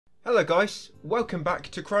Hello guys, welcome back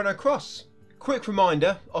to Chrono Cross. Quick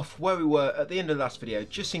reminder of where we were at the end of the last video,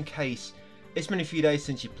 just in case it's been a few days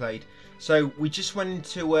since you played. So we just went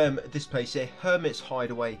into this place here, Hermit's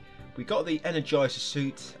Hideaway. We got the Energizer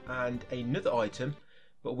suit and another item,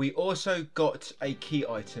 but we also got a key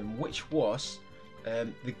item, which was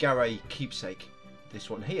the Gare keepsake, this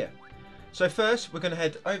one here. So first we're going to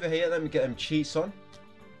head over here. Let me get them cheats on.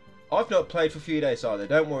 I've not played for a few days either,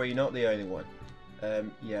 don't worry, you're not the only one.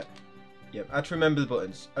 Yeah, I have to remember the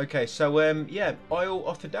buttons. Okay, so yeah, Isle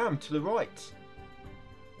of the Dam to the right.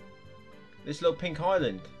 This little pink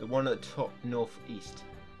island, the one at the top northeast.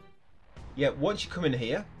 Yeah, once you come in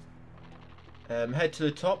here, head to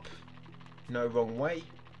the top, no, wrong way.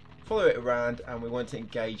 Follow it around, and we want to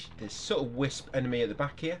engage this sort of wisp enemy at the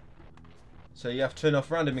back here. So you have to turn off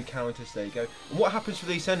random encounters. There you go. And what happens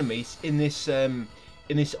with these enemies in this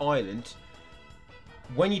island?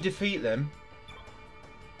 When you defeat them,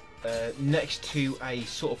 next to a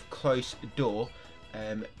sort of closed door,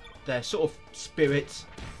 their sort of spirit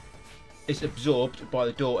is absorbed by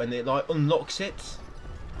the door, and it like unlocks it.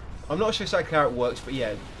 I'm not sure exactly how it works, but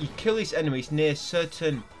yeah, you kill these enemies near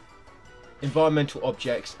certain environmental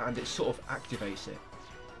objects, and it sort of activates it.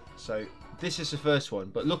 So this is the first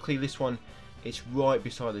one, but luckily this one is right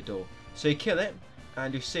beside the door. So you kill it,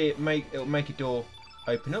 and you see it'll make a door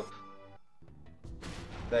open up.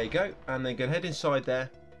 There you go, and then go head inside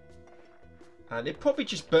there. And it probably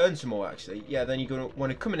just burns them more actually. Yeah, then you're going to want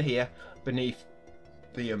to come in here beneath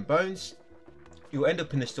the bones. You'll end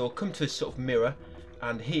up in this door, come to this sort of mirror,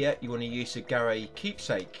 and here you want to use the Gare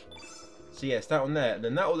keepsake. So yes, that one there, and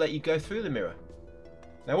then that will let you go through the mirror.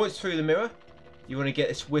 Now once through the mirror, you want to get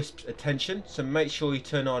this wisp's attention, so make sure you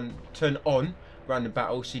turn on random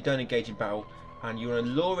battle, so you don't engage in battle, and you want to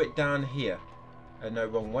lure it down here. No,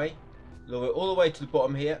 wrong way. Lure it all the way to the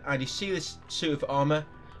bottom here, and you see this suit of armour.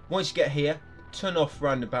 Once you get here, turn off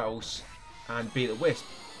random battles and beat the wisp.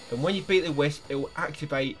 And when you beat the wisp, it will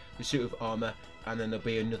activate the suit of armour, and then there'll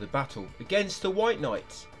be another battle against the White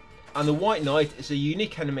Knight. And the White Knight is a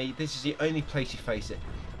unique enemy. This is the only place you face it.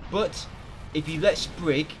 But if you let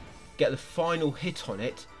Sprig get the final hit on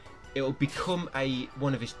it, it will become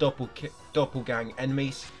one of his doppelgang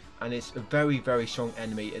enemies, and it's a very, very strong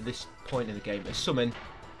enemy at this point in the game. A summon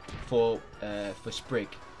for Sprig.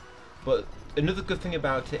 But another good thing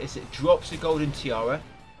about it is it drops the golden tiara,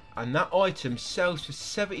 and that item sells for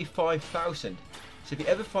 75,000. So if you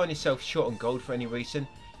ever find yourself short on gold for any reason,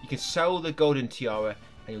 you can sell the golden tiara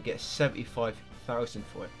and you'll get 75,000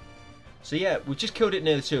 for it. So yeah, we just killed it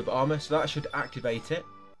near the suit of armour, so that should activate it.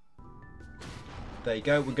 There you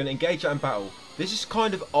go, we're going to engage that in battle. This is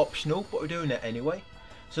kind of optional, but we're doing it anyway.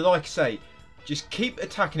 So like I say, just keep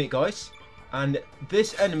attacking it, guys. And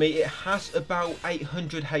this enemy, it has about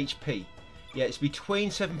 800 HP. Yeah, it's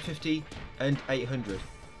between 750 and 800.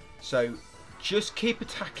 So just keep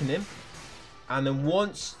attacking him. And then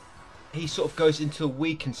once he sort of goes into a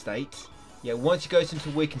weakened state, yeah, once he goes into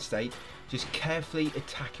a weakened state, just carefully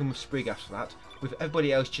attack him with Sprig after that. With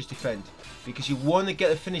everybody else, just defend. Because you want to get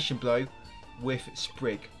the finishing blow with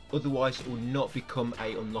Sprig. Otherwise, it will not become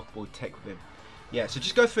a unlockable tech with him. Yeah, so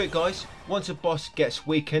just go through it, guys. Once a boss gets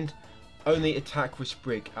weakened, only attack with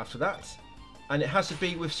Sprig after that. And it has to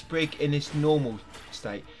be with Sprig in its normal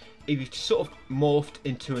state. If you've sort of morphed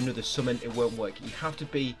into another summon, it won't work. You have to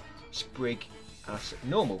be Sprig as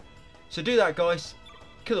normal. So do that, guys.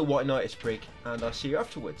 Kill the White Knight as Sprig, and I'll see you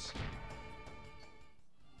afterwards.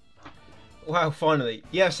 Wow, finally.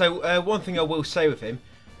 Yeah, so one thing I will say with him,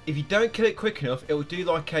 if you don't kill it quick enough, it will do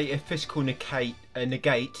like a physical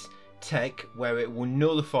negate tech, where it will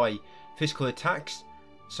nullify physical attacks.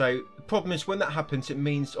 So the problem is when that happens, it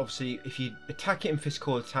means obviously if you attack it in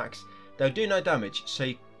physical attacks, they'll do no damage. So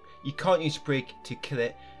you can't use Sprig to kill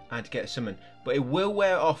it and to get a summon. But it will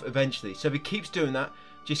wear off eventually. So if it keeps doing that,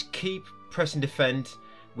 just keep pressing defend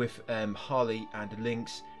with Harley and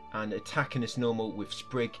Lynx, and attacking as normal with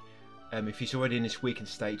Sprig. If he's already in this weakened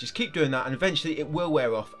state, just keep doing that, and eventually it will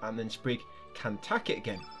wear off, and then Sprig can attack it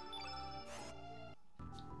again.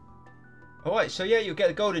 Alright, so yeah, you'll get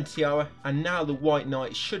the golden tiara, and now the White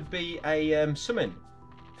Knight should be a summon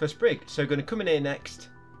for Sprig. So we're going to come in here next,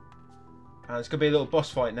 and it's going to be a little boss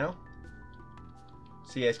fight now.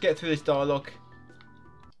 So yeah, let's get through this dialogue.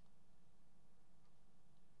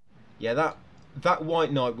 Yeah, that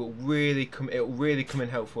White Knight will really come. It will really come in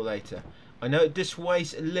helpful later. I know it just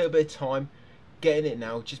wastes a little bit of time getting it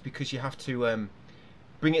now, just because you have to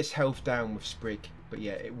bring its health down with Sprig. But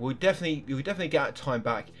yeah, you will definitely get time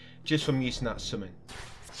back just from using that summon.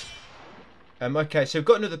 Okay, so we've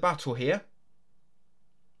got another battle here.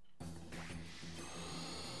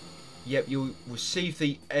 Yep, you'll receive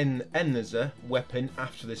the Enlazer weapon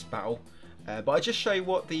after this battle. But I'll just show you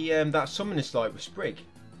what the that summon is like with Sprig.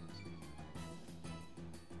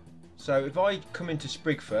 So if I come into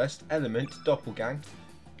Sprig first, element, doppelgang,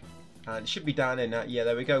 and it should be down in that. Yeah,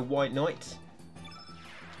 there we go, White Knight.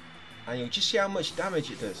 And you'll just see how much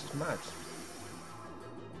damage it does. It's mad.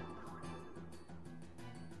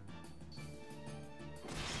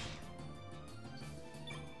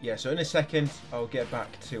 Yeah, so in a second I'll get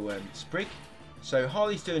back to Sprig. So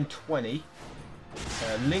Harley's doing 20.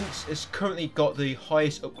 Lynx has currently got the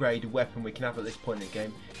highest upgraded weapon we can have at this point in the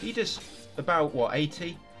game. He does about, what,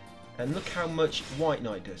 80? And look how much White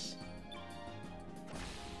Knight does.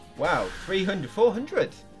 Wow, 300, 400.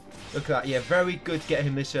 Look at that. Yeah, very good to get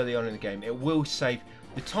him this early on in the game. It will save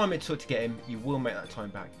the time it took to get him. You will make that time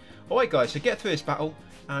back. Alright guys, so get through this battle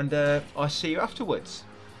and I'll see you afterwards.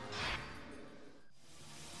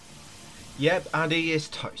 Yep, and he is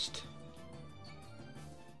toast.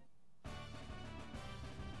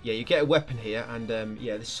 Yeah, you get a weapon here, and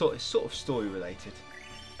yeah, this sort of story related.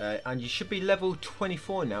 And you should be level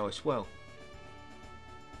 24 now as well.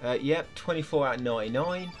 Yep, 24 out of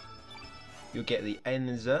 99. You'll get the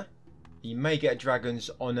Enlazer. You may get a Dragon's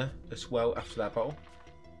Honor as well after that battle.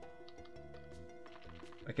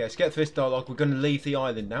 Okay, let's get through this dialogue. We're going to leave the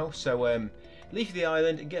island now. So leave the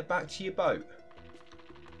island and get back to your boat.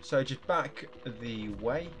 So just back the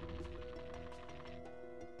way.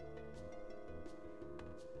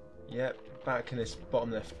 Yep, back in this bottom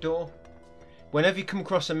left door. Whenever you come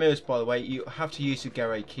across the mirrors, by the way, you have to use the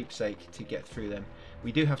Garret keepsake to get through them.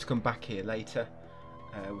 We do have to come back here later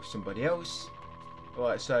with somebody else.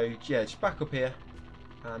 Alright, so yeah, just back up here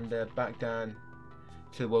and back down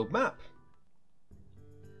to the world map.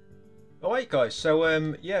 Alright guys, so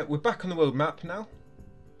yeah, we're back on the world map now.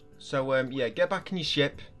 So yeah, get back in your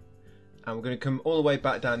ship. And we're going to come all the way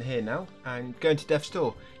back down here now and go into Death's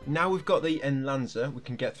Door. Now we've got the Enlazer, we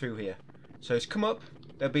can get through here. So let's come up.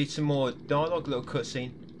 There'll be some more dialogue, a little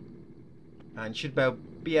cutscene. And should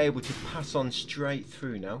be able to pass on straight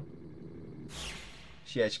through now.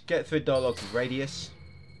 So yeah, let's get through dialogue with Radius.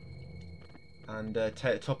 And take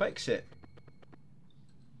the top exit.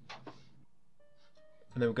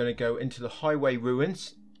 And then we're going to go into the highway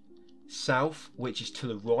ruins. South, which is to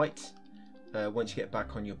the right. Once you get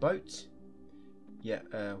back on your boat. Yeah,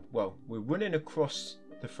 well, we're running across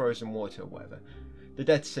the frozen water or whatever. The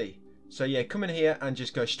Dead Sea. So yeah, come in here and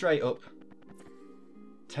just go straight up.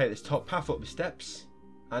 Take this top path up the steps.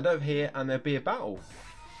 And over here, and there'll be a battle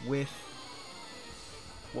with...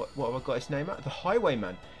 What have I got his name at? The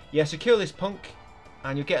Highwayman. Yeah, so kill this punk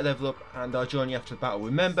and you'll get a level up and I'll join you after the battle.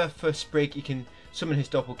 Remember, for Sprig, you can summon his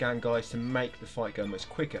doppelgang guys to make the fight go much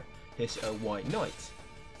quicker. Here's a White Knight.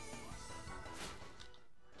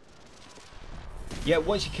 Yeah,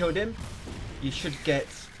 once you killed him, you should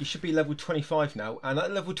be level 25 now, and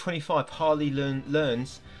at level 25 Harley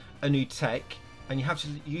learns a new tech, and you have to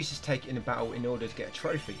use this tech in a battle in order to get a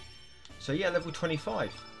trophy. So yeah, level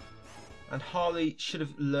 25. And Harley should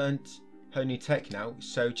have learnt her new tech now,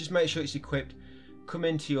 so just make sure it's equipped. Come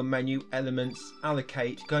into your menu, elements,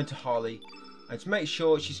 allocate, go into Harley, and to make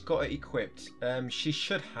sure she's got it equipped. She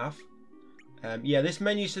should have. Yeah, this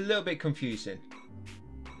menu's a little bit confusing.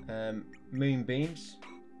 Moonbeams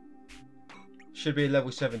should be a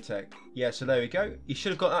level 7 tech. Yeah, so there we go. You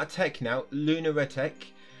should have got that tech now. Lunar Red Tech,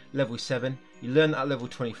 level 7. You learn that at level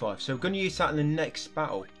 25. So we're going to use that in the next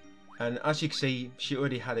battle. And as you can see, she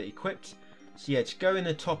already had it equipped. So yeah, just go in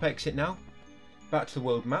the top exit now. Back to the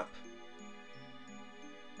world map.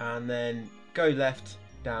 And then go left,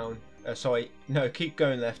 down. Sorry, no, keep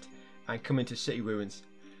going left. And come into City Ruins.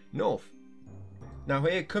 North. Now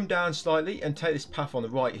here, come down slightly and take this path on the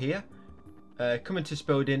right here. Come into this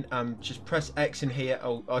building and just press X in here.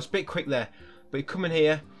 Oh, I was a bit quick there. But you come in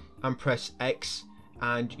here and press X.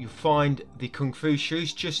 And you find the Kung Fu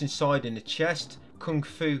shoes just inside in the chest. Kung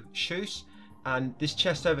Fu shoes. And this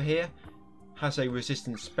chest over here has a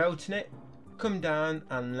resistance belt in it. Come down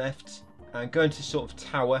and left and go into sort of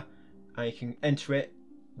tower. And you can enter it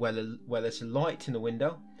where there's a light in the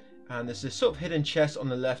window. And there's a sort of hidden chest on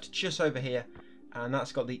the left just over here. And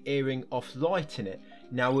that's got the earring of light in it.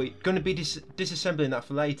 Now we're going to be disassembling that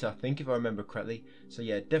for later, I think, if I remember correctly. So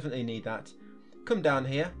yeah, definitely need that. Come down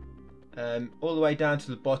here, all the way down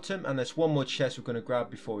to the bottom, and there's one more chest we're going to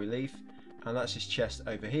grab before we leave, and that's this chest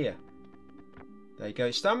over here. There you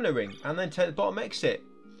go, stamina ring, and then take the bottom exit.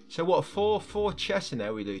 So what, four chests in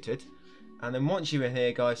there we looted, and then once you're in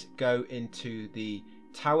here, guys, go into the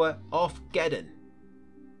Tower of Geddon.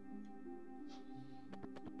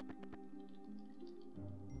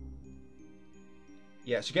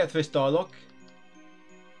 Yeah, so get through this dialogue.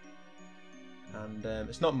 And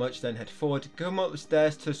it's not much. Then head forward, come up the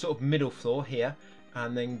stairs to sort of middle floor here,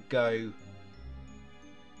 and then go,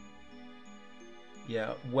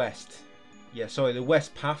 yeah, west. Yeah, sorry, the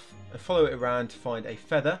west path, and follow it around to find a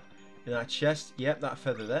feather in that chest. Yep, that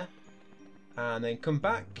feather there. And then come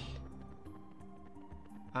back.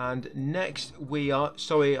 And next we are,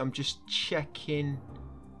 sorry, I'm just checking.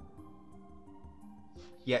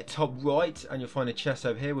 Yeah, top right, and you'll find a chest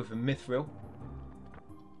over here with a mithril.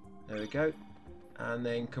 There we go. And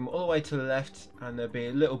then come all the way to the left, and there'll be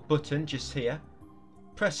a little button just here.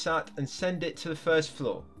 Press that and send it to the first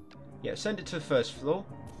floor. Yeah, send it to the first floor.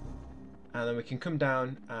 And then we can come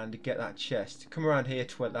down and get that chest. Come around here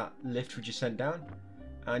to where that lift we just sent down.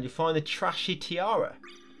 And you'll find the trashy tiara.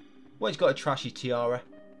 Once you've got a trashy tiara,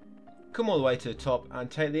 come all the way to the top and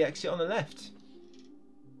take the exit on the left.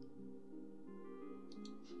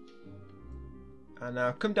 And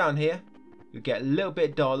now come down here. You'll get a little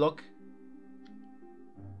bit of dialogue.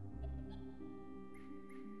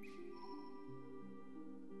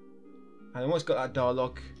 And once you've got that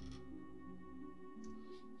dialogue,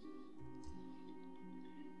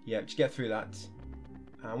 yeah, just get through that.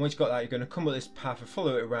 And once you've got that, you're going to come up this path and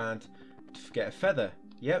follow it around to get a feather.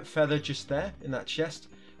 Yep, feather just there in that chest.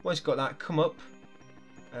 Once you've got that, come up.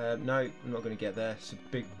 No, I'm not going to get there. It's a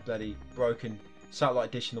big bloody broken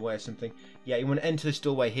satellite dish in the way or something. Yeah, you want to enter this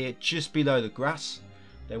doorway here just below the grass.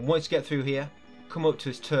 Then once you get through here, come up to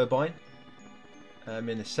this turbine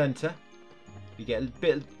in the centre. You get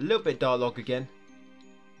a little bit of dialogue again.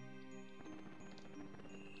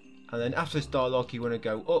 And then after this dialogue, you want to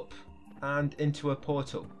go up and into a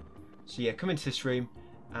portal. So yeah, come into this room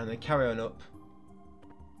and then carry on up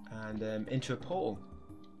and into a portal.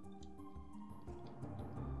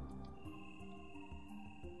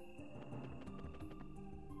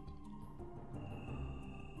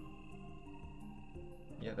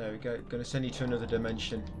 Yeah, there we go. Going to send you to another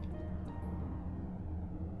dimension.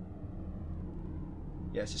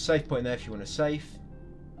 Yeah, it's a save point there if you want to save.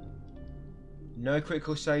 No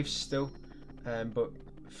critical saves still, but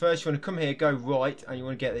first you want to come here, go right, and you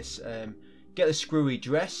want to get this, get the screwy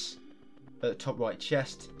dress at the top right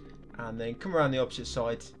chest, and then come around the opposite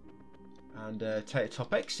side and take the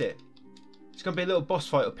top exit. It's going to be a little boss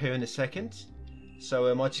fight up here in a second, so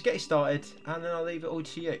I'll just get you started, and then I'll leave it all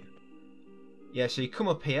to you. Yeah, so you come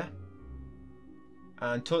up here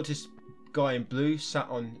and talk to this guy in blue, sat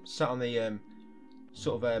on the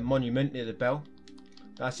sort of monument near the bell.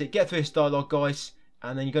 That's it. Get through this dialogue, guys,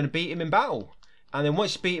 and then you're going to beat him in battle. And then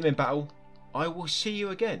once you beat him in battle, I will see you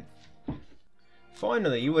again.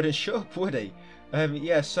 Finally, he wouldn't shut up, would he?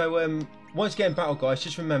 Yeah, so once again, battle, guys,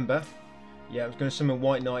 just remember, yeah, I was going to summon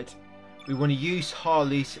White Knight. We want to use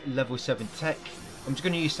Harley's level 7 tech. I'm just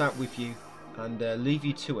going to use that with you and leave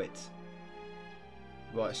you to it.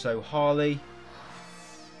 Right, so Harley,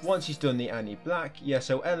 once he's done the anti-black, yeah,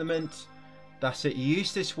 so element, that's it. You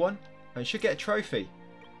use this one and you should get a trophy.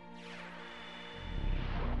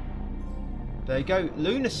 There you go,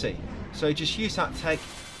 lunacy. So just use that tech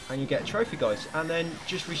and you get a trophy, guys, and then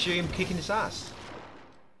just resume kicking his ass.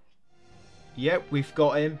 Yep, we've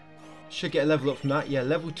got him. Should get a level up from that. Yeah,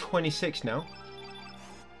 level 26 now.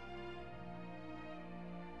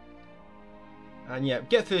 And yeah,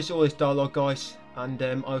 get through all this dialogue, guys, and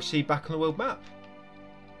I'll see you back on the world map.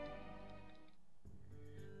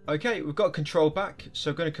 Okay, we've got control back,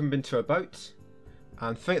 so we're going to come into a boat.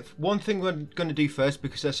 And one thing we're going to do first,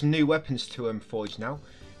 because there's some new weapons to forge now.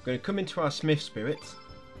 We're going to come into our Smith Spirit,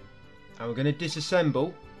 and we're going to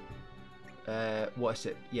disassemble, what is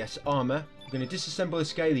it? Yes, armour. We're going to disassemble the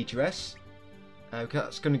scaly dress.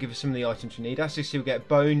 That's going to give us some of the items we need. As you see, we'll get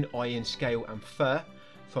bone, iron, scale, and fur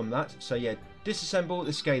from that. So yeah, disassemble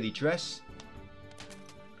the scaly dress.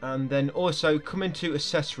 And then also come into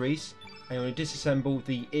accessories, and you want to disassemble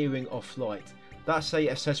the earring of light. That's the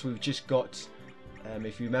accessory we've just got.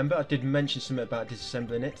 If you remember, I did mention something about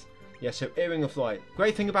disassembling it. Yeah, so earring of light.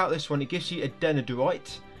 Great thing about this one, it gives you a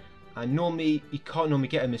denadorite, and normally you can't normally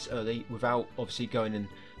get them this early without obviously going and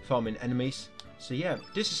farming enemies. So yeah,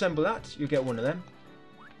 disassemble that, you'll get one of them,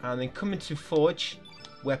 and then come into forge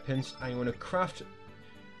weapons, and you want to craft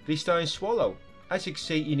the stone swallow. As you can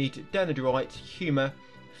see, you need denadorite, humour,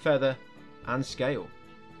 feather, and scale.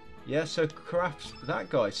 Yeah, so craft that,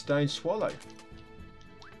 guys, stone swallow.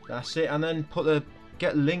 That's it, and then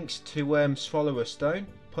get links to swallow a stone.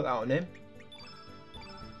 Put that on him.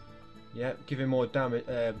 Yep, give him more damage.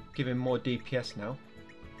 Give him more DPS now.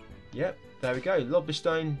 Yep, there we go.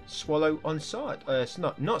 Lobberstone swallow on side. It's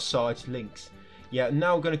not sides, links. Yeah,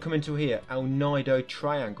 now we're going to come into here. El Nido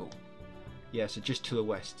triangle. Yeah, so just to the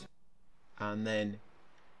west, and then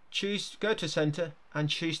go to center and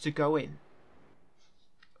choose to go in.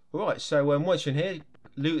 Alright, so once you're in here,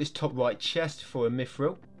 loot this top right chest for a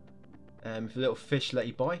mithril. With a little fish let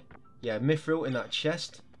you buy. Yeah, mithril in that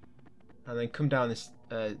chest. And then come down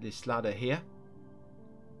this ladder here.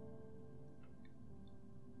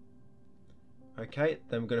 Okay,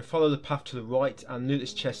 then we're going to follow the path to the right and loot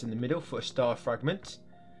this chest in the middle for a star fragment.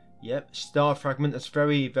 Yep, star fragment, that's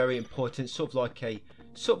very, very important. Sort of like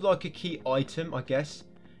a key item, I guess.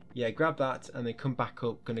 Yeah, grab that and then come back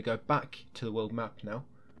up. Going to go back to the world map now.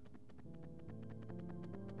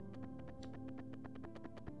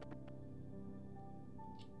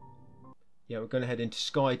 Yeah, we're going to head into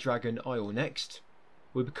Sky Dragon Isle next.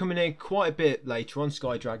 We'll be coming in quite a bit later on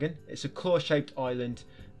Sky Dragon. It's a claw-shaped island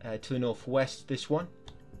to the northwest, this one.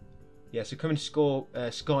 Yeah, so coming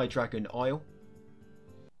to Sky Dragon Isle.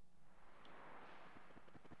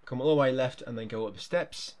 Come all the way left and then go up the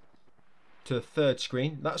steps to the third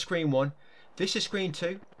screen. That's screen 1. This is screen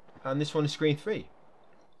 2 and this one is screen 3.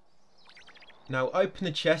 Now open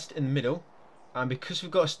the chest in the middle, and because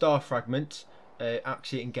we've got a star fragment,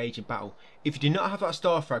 actually engage in battle. If you do not have that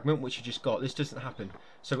star fragment, which you just got, this doesn't happen.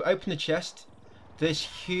 So open the chest, this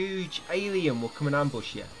huge alien will come and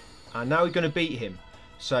ambush you, and now we're going to beat him.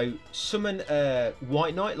 So summon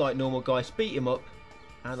White Knight like normal guys, beat him up,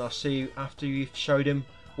 and I'll see you after you've showed him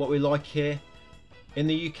what we like here in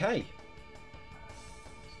the UK.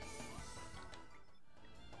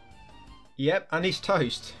 Yep, and he's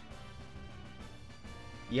toast.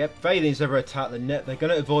 Yep, if aliens ever attack the net, they're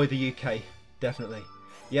going to avoid the UK. Definitely.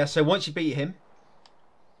 Yeah, so once you beat him,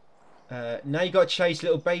 now you got to chase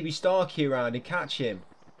little baby Starkey around and catch him.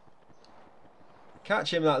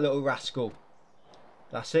 Catch him, that little rascal.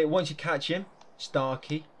 That's it. Once you catch him,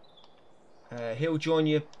 Starkey, he'll join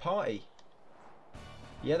your party.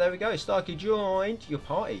 Yeah, there we go. Starkey joined your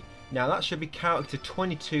party. Now that should be character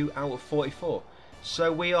 22 out of 44.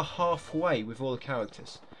 So we are halfway with all the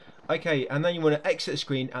characters. Okay, and then you want to exit the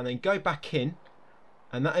screen and then go back in.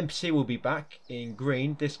 And that NPC will be back in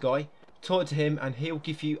green, this guy. Talk to him and he'll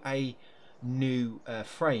give you a new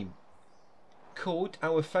frame called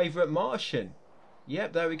Our Favourite Martian.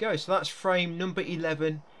 Yep, there we go. So that's frame number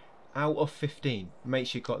 11 out of 15. Make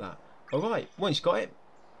sure you got that. Alright, once you got it,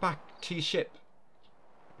 back to your ship.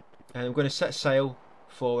 And I'm going to set sail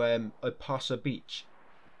for Opasa Beach.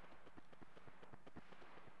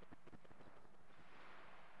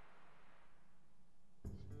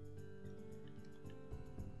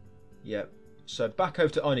 Yep, so back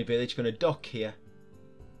over to Oni Village, going to dock here,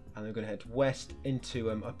 and I'm going to head west into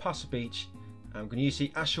Opasa Beach. I'm going to use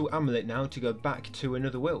the Astral Amulet now to go back to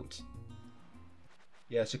another world.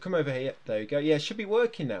 Yeah, so come over here, there you go. Yeah, it should be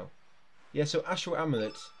working now. Yeah, so Astral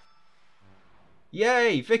Amulet.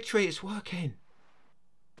 Yay, victory, it's working.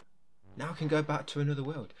 Now I can go back to another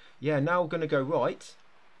world. Yeah, now we're going to go right,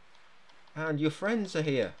 and your friends are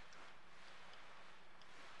here.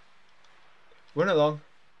 Run along.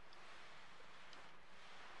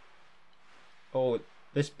 Oh,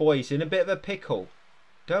 this boy's in a bit of a pickle.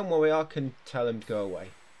 Don't worry, I can tell him to go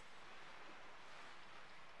away.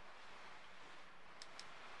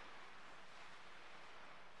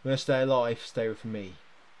 I'm going to stay alive, stay with me.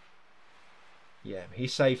 Yeah,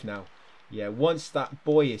 he's safe now. Yeah, once that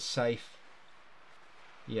boy is safe.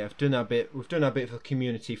 Yeah, we've done our bit for the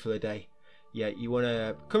community for the day. Yeah, you want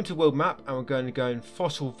to come to world map, and we're going to go in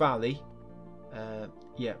Fossil Valley.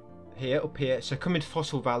 Yeah, here, up here. So come into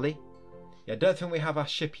Fossil Valley. Yeah, I don't think we have our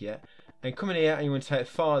ship yet. And come in here and you want to take a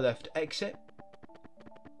far left exit.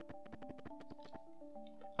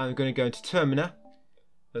 And we're going to go into Termina,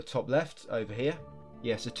 the top left over here.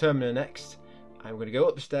 Yes, the Termina next. And we're going to go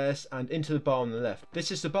up the stairs and into the bar on the left. This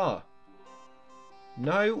is the bar.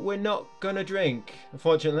 No, we're not going to drink,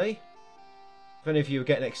 unfortunately. If any of you were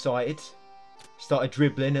getting excited, started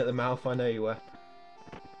dribbling at the mouth, I know you were.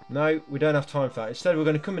 No, we don't have time for that. Instead, we're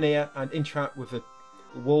going to come in here and interact with the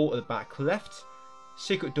wall at the back left,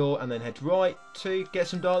 secret door, and then head right to get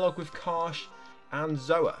some dialogue with Karsh and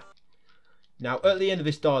Zoa. Now at the end of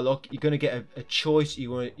this dialogue, you're going to get a choice.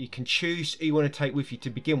 You can choose who you want to take with you to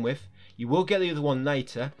begin with. You will get the other one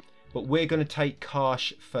later, but we're going to take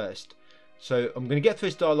Karsh first. So I'm going to get through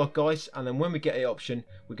this dialogue, guys, and then when we get the option,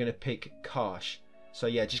 we're going to pick Karsh. So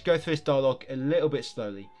yeah, just go through this dialogue a little bit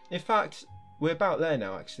slowly. In fact, we're about there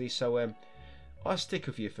now actually, so I'll stick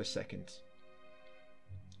with you for a second.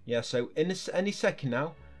 Yeah, so in any second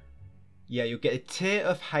now, yeah, you'll get a tear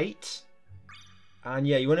of hate. And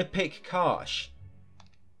yeah, you want to pick Karsh.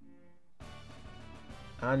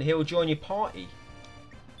 And he'll join your party.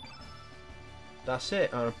 That's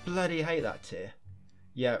it. And I bloody hate that tier.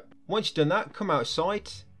 Yeah, once you've done that, come outside.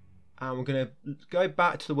 And we're going to go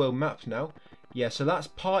back to the world map now. Yeah, so that's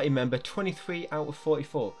party member 23 out of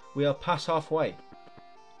 44. We are past halfway.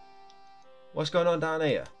 What's going on down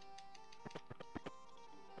here?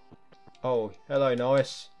 Oh, hello,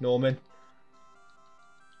 nice, Norman.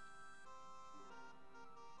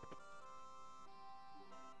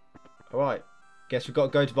 Alright, guess we've got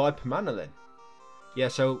to go to Viper Manor then. Yeah,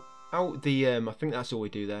 so out the, I think that's all we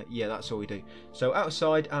do there. Yeah, that's all we do. So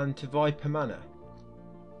outside and to Viper Manor.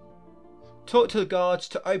 Talk to the guards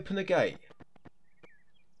to open the gate.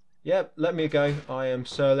 Yep, let me go. I am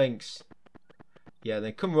Sir Lynx. Yeah,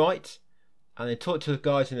 then come right. And then talk to the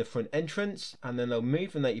guys in the front entrance. And then they'll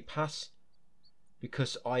move and let you pass.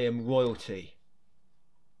 Because I am royalty.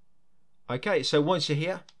 Okay, so once you're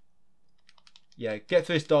here. Yeah, get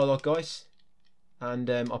through this dialogue, guys. And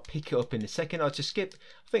I'll pick it up in a second. I'll just skip.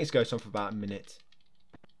 I think it goes on for about a minute.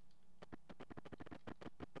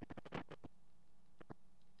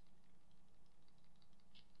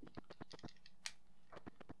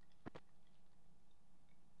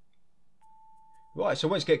 Right, so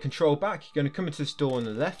once you get control back, you're going to come into this door on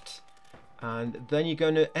the left. And then you're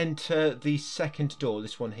going to enter the second door,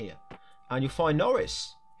 this one here. And you'll find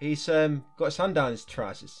Norris. He's got his hand down his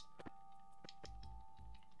trousers.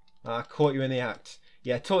 I caught you in the act.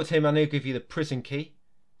 Yeah, talk to him and he'll give you the prison key.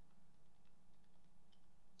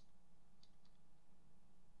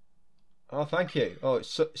 Oh, thank you. Oh, it's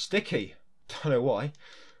so sticky. Don't know why.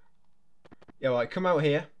 Yeah, right, come out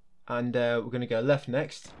here. And we're going to go left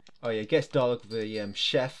next. Oh yeah, gets dialogue with the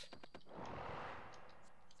chef.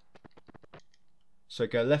 So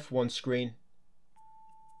go left one screen.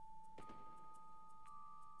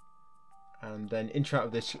 And then interact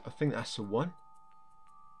with this. I think that's the one.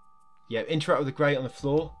 Yeah, interact with the grate on the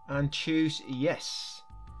floor and choose yes.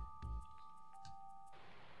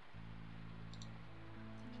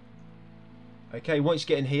 Okay, once you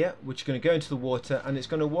get in here, we're just going to go into the water and it's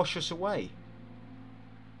going to wash us away.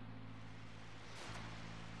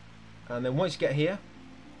 And then once you get here,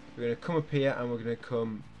 we're going to come up here and we're going to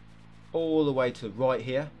come all the way to the right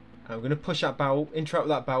here. And we're going to push that barrel, interact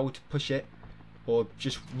with that barrel to push it. Or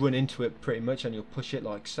just run into it pretty much and you'll push it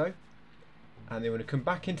like so. And then we're going to come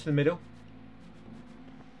back into the middle.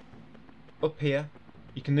 Up here,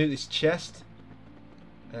 you can loot this chest.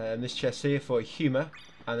 This chest here for humour.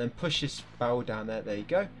 And then push this barrel down there. There you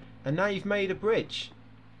go. And now you've made a bridge.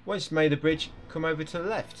 Once you've made a bridge, come over to the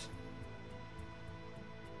left.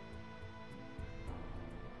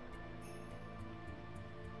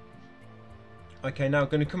 Okay, now we're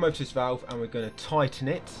going to come over to this valve and we're going to tighten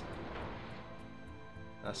it.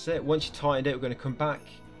 That's it. Once you tightened it, we're going to come back.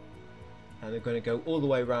 And we're going to go all the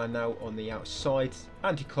way around now on the outside.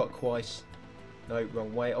 Anti-clockwise. No,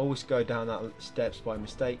 wrong way. I always go down that steps by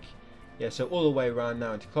mistake. Yeah, so all the way around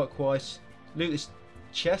now anti-clockwise. Loot this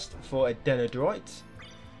chest for a denodrite.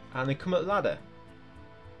 And then come up the ladder.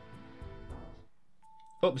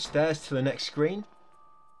 Up the stairs to the next screen.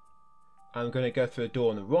 And I'm going to go through the door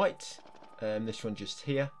on the right. This one just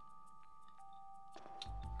here.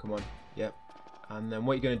 Come on. Yep. And then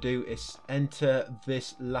what you're going to do is enter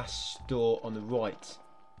this last door on the right.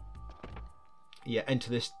 Yeah, enter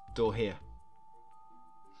this door here.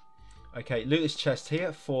 Okay, loot this chest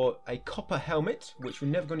here for a copper helmet, which we're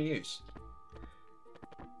never going to use.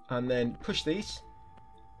 And then push these.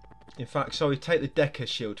 In fact, sorry, take the Decker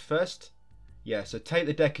shield first. Yeah, so take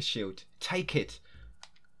the Decker shield. Take it.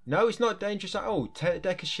 No, it's not dangerous at all. Take the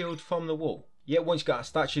Decker shield from the wall. Yeah, once you got that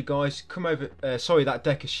statue, guys, come over. Sorry, that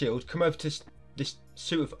Decker shield. Come over to this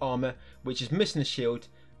suit of armor, which is missing a shield,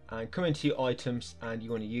 and come into your items, and you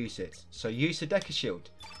want to use it. So use the Decker shield.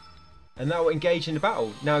 And now we're engaged in the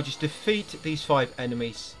battle. Now just defeat these 5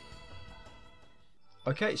 enemies.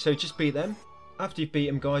 Okay, so just beat them. After you beat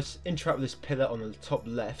them, guys, interact with this pillar on the top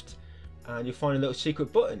left, and you'll find a little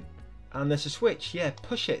secret button. And there's a switch. Yeah,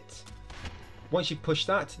 push it. Once you push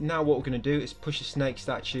that, now what we're going to do is push the snake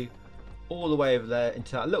statue all the way over there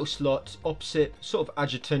into that little slot opposite, sort of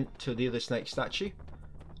adjacent to the other snake statue.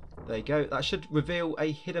 There you go. That should reveal a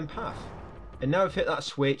hidden path. And now we've hit that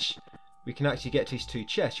switch, we can actually get to these 2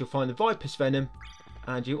 chests. You'll find the Viper's Venom,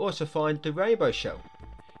 and you'll also find the Rainbow Shell.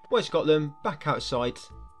 Once you've got them, back outside.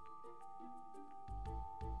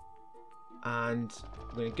 And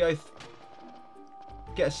we're going to go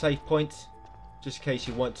get a save point, just in case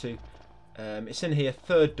you want to. It's in here,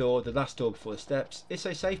 3rd door, the last door before the steps. It's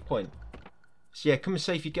a save point. So yeah, come and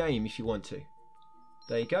save your game if you want to.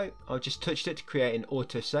 There you go. I've just touched it to create an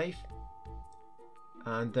auto save.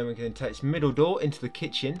 And then we're going to take this middle door into the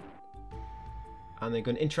kitchen. And then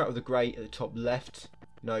going to interact with the grate at the top left.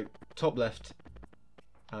 No, top left.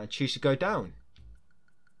 And choose to go down.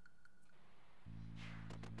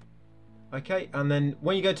 Okay, and then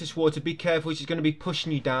when you go to this water, be careful, she's going to be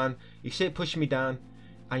pushing you down. You see it pushing me down,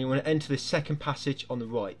 and you want to enter the second passage on the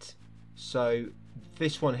right. So,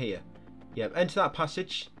 this one here. Yeah, enter that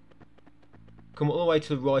passage. Come all the way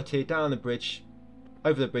to the right here, down the bridge,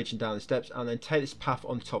 over the bridge and down the steps, and then take this path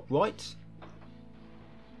on the top right.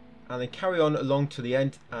 And then carry on along to the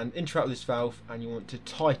end and interact with this valve, and you want to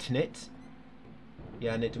tighten it.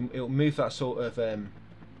 Yeah, and it'll move that sort of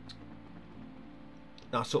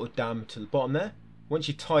dam to the bottom there. Once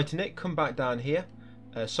you tighten it, come back down here.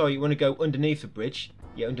 Sorry, you want to go underneath the bridge.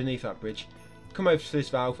 Yeah, underneath that bridge. Come over to this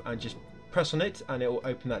valve and just press on it, and it will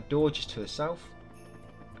open that door just to the south.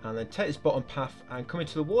 And then take this bottom path and come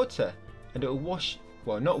into the water, and it will wash.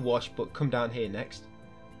 Well, not wash, but come down here next.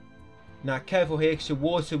 Now, careful here, because the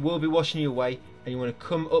water will be washing you away, and you want to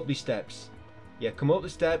come up these steps. Yeah, come up the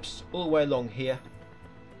steps all the way along here,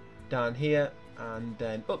 down here, and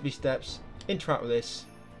then up these steps. Interact with this,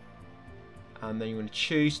 and then you want to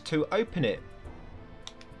choose to open it.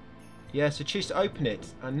 Yeah, so choose to open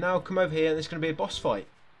it, and now come over here, and there's going to be a boss fight.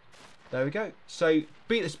 There we go. So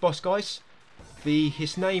beat this boss, guys.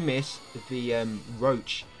 His name is the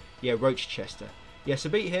Roach. Yeah, Roach Chester. Yeah, so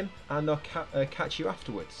beat him, and I'll catch you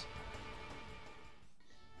afterwards.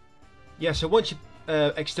 Yeah, so once you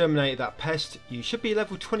exterminated that pest, you should be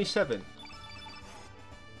level 27.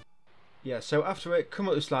 Yeah, so after it, come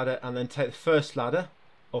up this ladder and then take the first ladder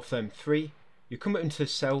of them 3. You come up into the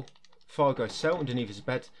cell, Fargo's cell underneath his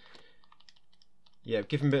bed. Yeah,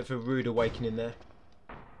 give him a bit of a rude awakening there.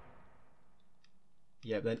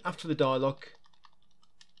 Yeah, then after the dialogue,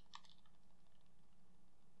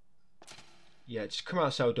 yeah, just come out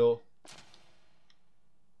the cell door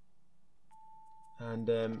and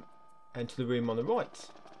enter the room on the right.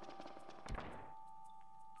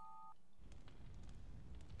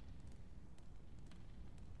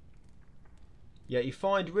 Yeah, you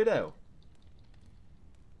find Riddell.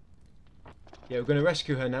 Yeah, we're going to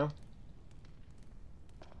rescue her now.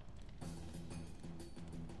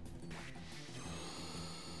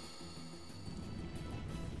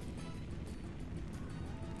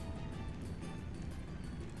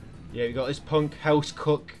 Yeah, we got this punk, Hell's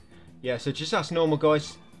Cook. Yeah, so just ask normal,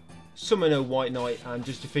 guys. Summon a White Knight and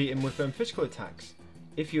just defeat him with physical attacks,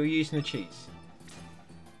 if you're using the cheats.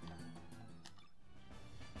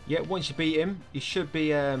 Yeah, once you beat him, you should be,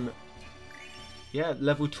 yeah,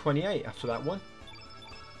 level 28 after that one.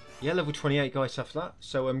 Yeah, level 28, guys, after that.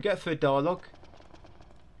 So, get through a dialogue.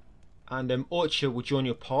 And, Orchard will join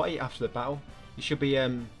your party after the battle. You should be,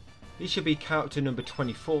 he should be character number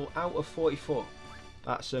 24 out of 44.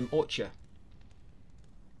 That's, Orchard.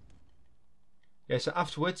 Yeah, so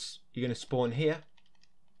afterwards, you're going to spawn here.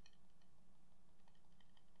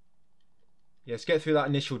 Yeah, let's get through that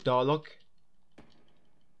initial dialogue.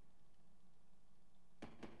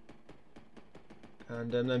 And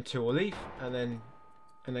them two will leave, and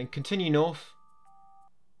then continue north,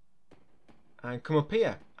 and come up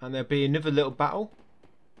here, and there'll be another little battle.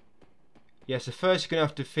 Yes, so first you're going to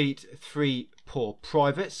have to defeat 3 poor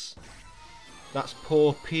privates. That's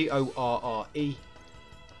poor, P-O-R-R-E.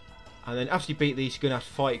 And then after you beat these, you're going to have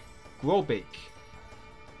to fight Grobik.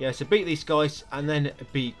 Yeah, so beat these guys, and then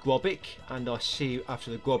beat Grobik, and I'll see you after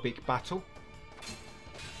the Grobik battle.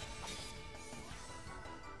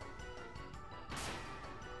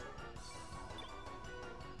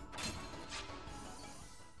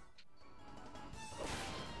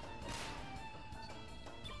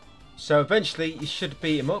 So eventually you should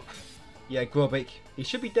beat him up. Yeah, Grobik. He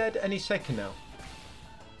should be dead any second now.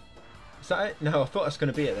 Is that it? No, I thought that's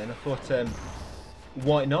going to be it then. I thought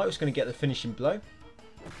White Knight was going to get the finishing blow.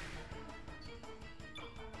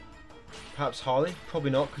 Perhaps Harley? Probably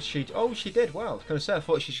not, because she... Oh, she did. Wow, I was going to say, I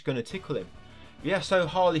thought she was going to tickle him. Yeah, so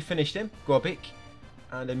Harley finished him, Grobik.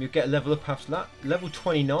 And you'll get a level up after that. Level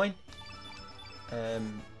 29.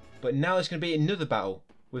 But now there's going to be another battle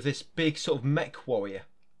with this big sort of mech warrior.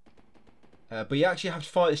 But you actually have to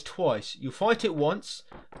fight this twice. You'll fight it once.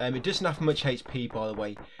 It doesn't have much HP, by the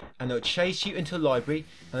way. And it'll chase you into the library.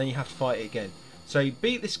 And then you have to fight it again. So you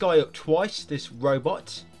beat this guy up twice, this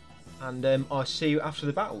robot. And I'll see you after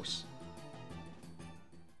the battles.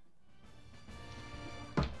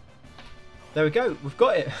 There we go. We've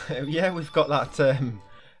got it. Yeah, we've got that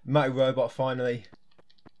mighty robot finally.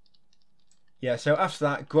 Yeah, so after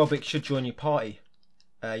that, Grobik should join your party.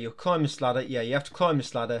 You'll climb this ladder. Yeah, you have to climb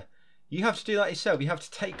this ladder. You have to do that yourself. You have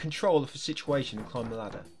to take control of the situation and climb the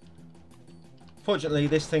ladder. Fortunately,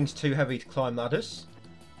 this thing's too heavy to climb ladders.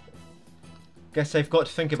 Guess they've got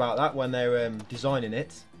to think about that when they're designing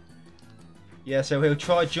it. Yeah, so he'll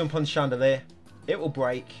try to jump on the chandelier. It will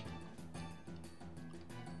break.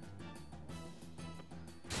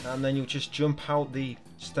 and then you'll just jump out the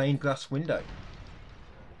stained glass window.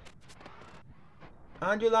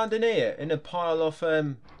 And you'll land in here, in a pile of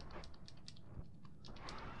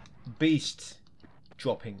beast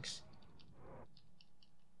droppings.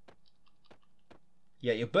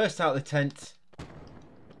 Yeah, you burst out of the tent.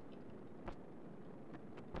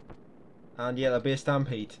 And yeah, there'll be a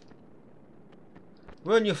stampede.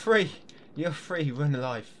 Run, you're free. You're free, run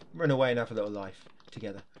alive. Run away and have a little life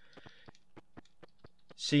together.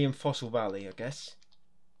 See you in Fossil Valley, I guess.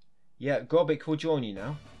 Yeah, Grobic will join you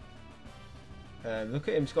now. Look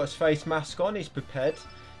at him, he's got his face mask on, he's prepared.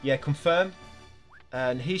 Yeah, confirm.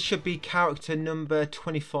 And he should be character number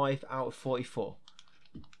 25 out of 44.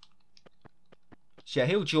 So yeah,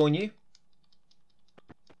 he'll join you.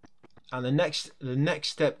 And the next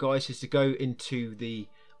step, guys, is to go into the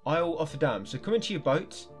Isle of the Damned. So come into your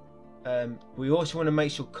boat. We also want to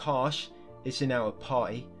make sure Karsh is in our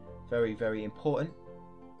party. Very, very important.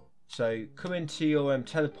 So come into your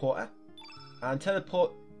teleporter and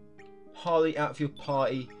teleport Harley out of your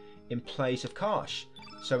party in place of Karsh.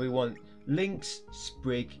 So we want Lynx,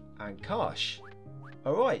 Sprig and Karsh.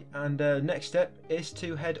 Alright, and next step is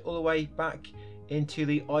to head all the way back into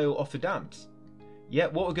the Isle of the Damned. Yeah,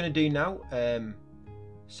 what we're going to do now,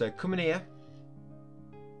 so come in here.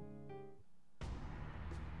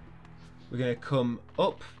 We're going to come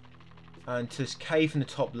up and to this cave in the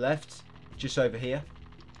top left, just over here,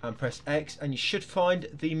 and press X, and you should find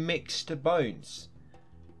the mixed bones.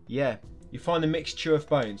 Yeah, you find the mixture of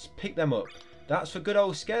bones. Pick them up. That's for good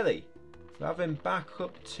old Skelly. We'll have him back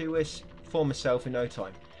up to his former self in no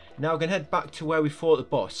time. Now we're going to head back to where we fought the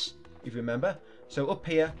boss, if you remember. So up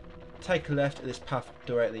here, take a left at this path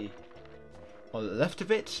directly on the left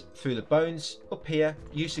of it, through the bones. Up here,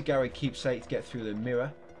 use the Gary keepsake to get through the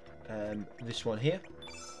mirror. This one here.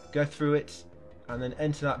 Go through it, and then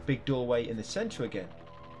enter that big doorway in the centre again.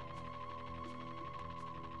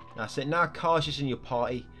 That's it. Now Karsh is in your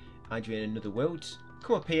party, and you're in another world.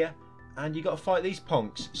 Come up here, and you got to fight these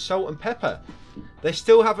punks, Salt and Pepper. They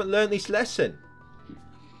still haven't learned this lesson.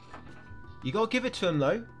 You got to give it to them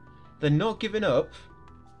though. They're not giving up.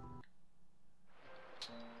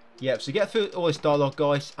 Yep, so get through all this dialogue,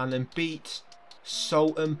 guys, and then beat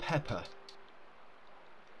Salt and Pepper.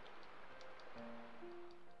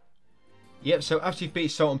 Yep, so after you've beat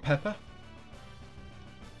Salt and Pepper,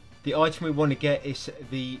 the item we want to get is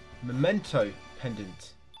the Memento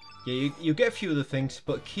Pendant. Yeah, you get a few other things,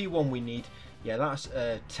 but key one we need, yeah, that's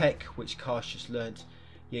tech, which Karsh just learnt.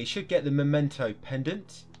 Yeah, you should get the Memento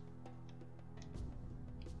Pendant.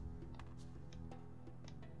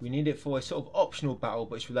 We need it for a sort of optional battle,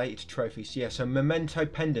 but it's related to trophies. Yeah, so Memento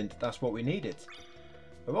Pendant, that's what we needed.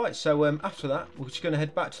 Alright, so after that, we're just going to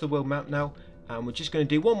head back to the world map now. And we're just going to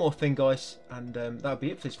do one more thing, guys, and that'll be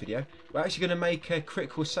it for this video. We're actually going to make a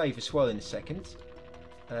critical save as well in a second.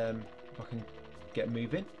 If I can get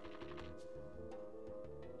moving.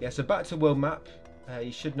 Yeah, so back to the world map.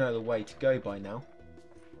 You should know the way to go by now.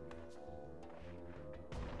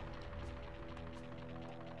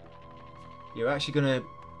 You're actually going to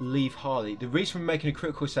leave Harley. The reason we're making a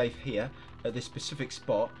critical save here at this specific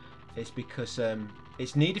spot is because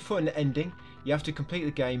it's needed for an ending. You have to complete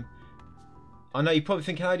the game. I know you're probably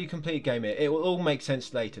thinking, how do you complete a game here? It will all make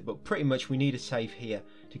sense later, but pretty much we need a save here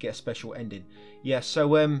to get a special ending. Yeah,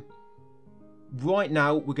 so right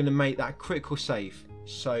now we're going to make that critical save.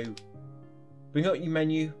 So bring up your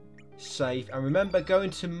menu, save, and remember, go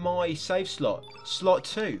into my save slot, slot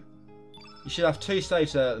 2. You should have 2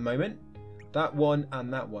 saves there at the moment, that one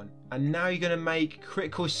and that one. And now you're going to make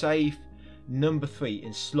critical save number 3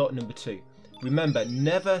 in slot number 2. Remember,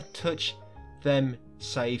 never touch them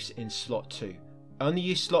saves in slot 2. Only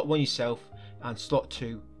use slot 1 yourself, and slot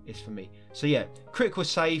 2 is for me. So yeah, critical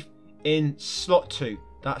save in slot 2.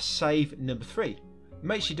 That's save number 3.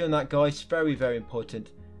 Make sure you're doing that, guys. Very, very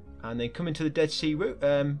important. And then come into the Dead Sea route.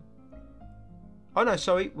 Oh no,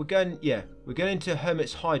 sorry. We're going into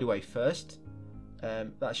Hermit's Hideaway first.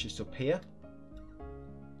 That's just up here.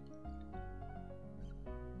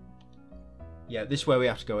 Yeah, this is where we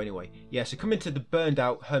have to go anyway. Yeah, so come into the burned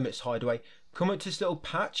out Hermit's Hideaway. Come up to this little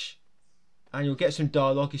patch and you'll get some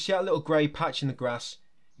dialogue. You see that little grey patch in the grass?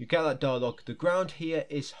 You get that dialogue. The ground here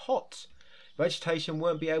is hot. Vegetation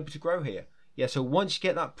won't be able to grow here. Yeah, so once you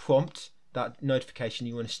get that prompt, that notification,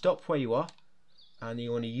 you want to stop where you are and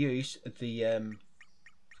you want to use the,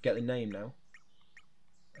 forget the name now,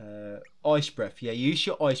 ice breath. Yeah, use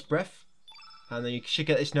your ice breath and then you should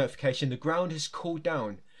get this notification. The ground has cooled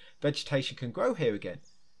down. Vegetation can grow here again.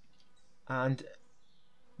 And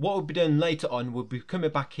what we'll be doing later on, we'll be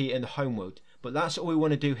coming back here in the home world. but that's all we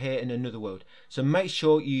want to do here in Another World. So make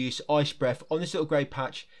sure you use Ice Breath on this little grey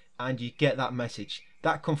patch and you get that message.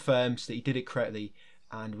 That confirms that you did it correctly,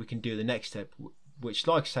 and we can do the next step, which,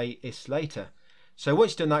 like I say, is later. So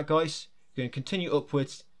once you've done that, guys, you're going to continue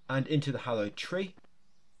upwards and into the hallowed tree.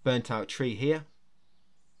 Burnt out tree here.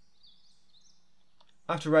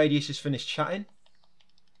 After Radius has finished chatting,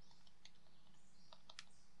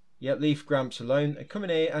 yep, leave Gramps alone and come in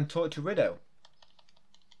here and talk to Riddle.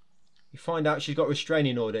 You find out she's got a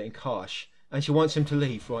restraining order in Karsh and she wants him to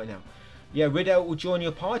leave right now. Yeah, Riddle will join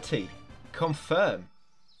your party. Confirm.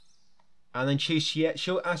 And then choose yes.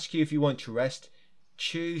 She'll ask you if you want to rest.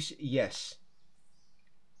 Choose yes.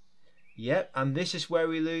 Yep, and this is where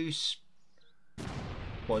we lose.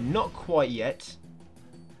 Well, not quite yet.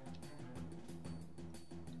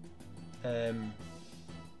 But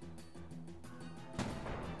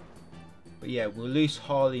yeah, we'll lose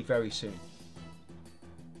Harley very soon.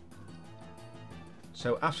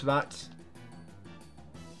 So after that,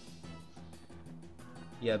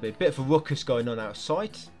 yeah, there'll be a bit of a ruckus going on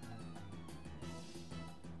outside.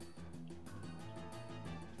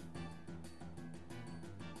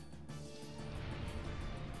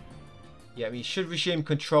 Yeah, we should resume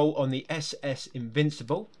control on the SS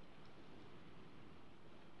Invincible.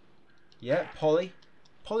 Yeah, Polly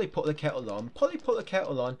put the kettle on. Polly put the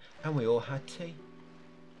kettle on and we all had tea.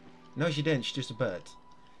 No, she didn't. She's just a bird.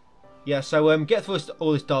 Yeah, so get through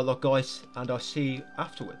all this dialogue, guys, and I'll see you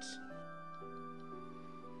afterwards.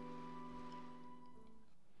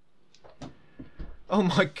 Oh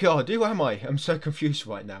my god, who am I? I'm so confused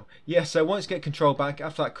right now. Yeah, so once you get control back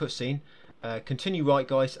after that cutscene, continue right,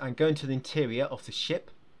 guys, and go into the interior of the ship.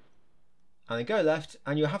 And then go left,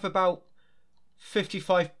 and you'll have about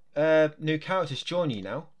 55 new characters join you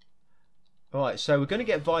now. Alright, so we're going to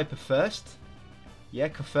get Viper first. Yeah,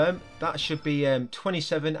 confirm. That should be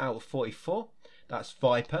 27 out of 44. That's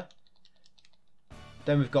Viper.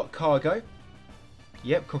 Then we've got Cargo.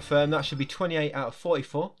 Yep, confirm. That should be 28 out of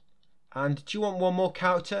 44. And do you want one more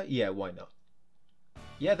character? Yeah, why not?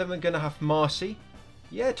 Yeah, then we're going to have Marcy.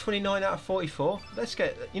 Yeah, 29 out of 44. Let's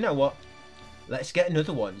get, you know what? Let's get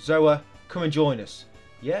another one. Zoa, come and join us.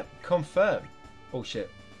 Yep, confirm. Oh shit.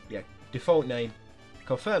 Yeah, default name.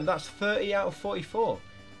 Confirm. That's 30 out of 44.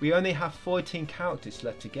 We only have 14 characters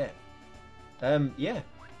left to get. Yeah.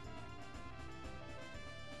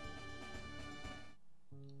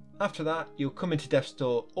 After that, you'll come into Death's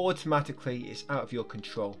Door. Automatically, it's out of your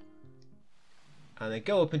control. And then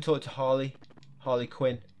go up and talk to Harley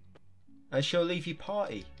Quinn. And she'll leave your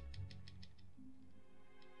party.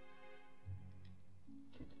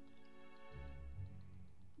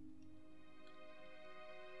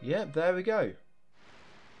 Yep, there we go.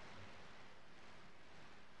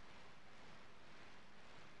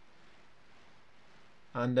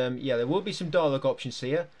 And yeah, there will be some dialogue options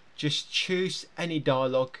here. Just choose any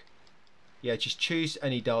dialogue. Yeah, just choose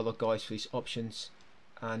any dialogue, guys, for these options.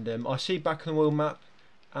 And I'll see you back on the world map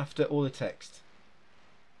after all the text.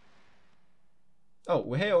 Oh,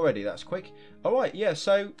 we're here already. That's quick. Alright, yeah,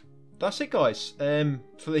 so that's it, guys,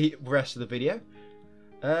 for the rest of the video.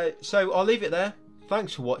 So I'll leave it there.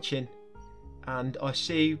 Thanks for watching, and I'll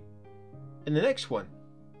see you in the next one.